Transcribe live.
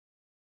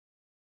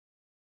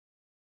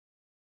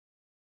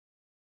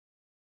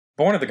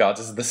Born of the Gods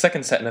is the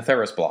second set in a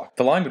Theros block.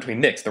 The line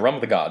between Nyx, the realm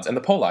of the gods, and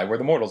the Poli, where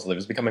the mortals live,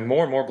 is becoming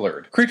more and more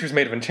blurred. Creatures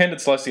made of enchanted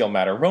celestial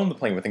matter roam the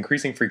plane with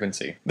increasing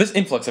frequency. This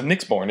influx of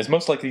Nyxborn is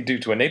most likely due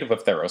to a native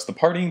of Theros, the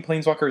partying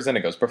planeswalker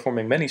Xenagos,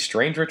 performing many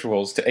strange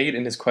rituals to aid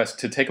in his quest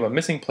to take up a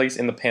missing place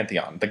in the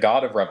Pantheon, the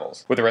god of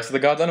revels. With the rest of the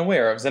gods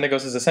unaware of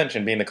Xenagos'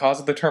 ascension being the cause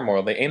of the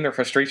turmoil, they aim their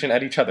frustration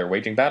at each other,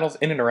 waging battles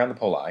in and around the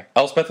Poli.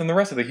 Elspeth and the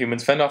rest of the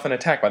humans fend off an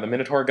attack by the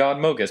Minotaur god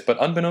Mogus,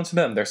 but unbeknownst to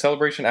them, their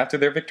celebration after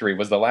their victory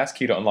was the last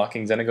key to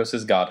unlocking Xenagos'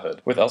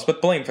 godhood. With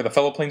Elspeth blamed for the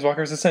fellow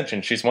planeswalker's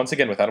ascension, she's once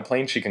again without a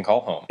plane she can call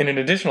home. In an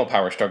additional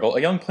power struggle,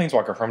 a young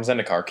planeswalker from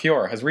Zendikar,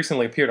 Kiora, has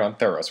recently appeared on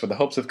Theros with the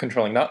hopes of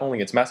controlling not only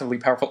its massively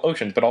powerful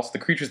oceans, but also the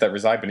creatures that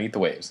reside beneath the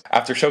waves.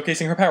 After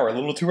showcasing her power a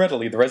little too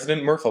readily, the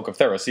resident merfolk of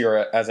Theros see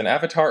her as an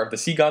avatar of the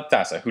sea god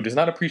Thassa, who does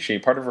not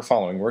appreciate part of her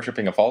following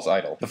worshipping a false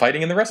idol. The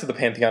fighting in the rest of the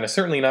Pantheon has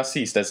certainly not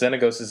ceased as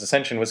Xenagos'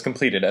 ascension was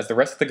completed, as the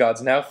rest of the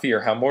gods now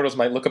fear how mortals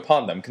might look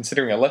upon them,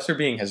 considering a lesser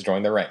being has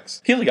joined their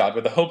ranks. Heliod,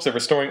 with the hopes of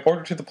restoring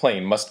order to the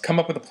plane, must come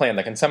up with a plan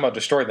that can somehow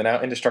destroy the now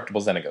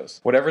indestructible Xenagos.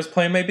 Whatever his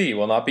plan may be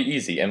will not be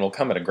easy and will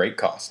come at a great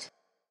cost.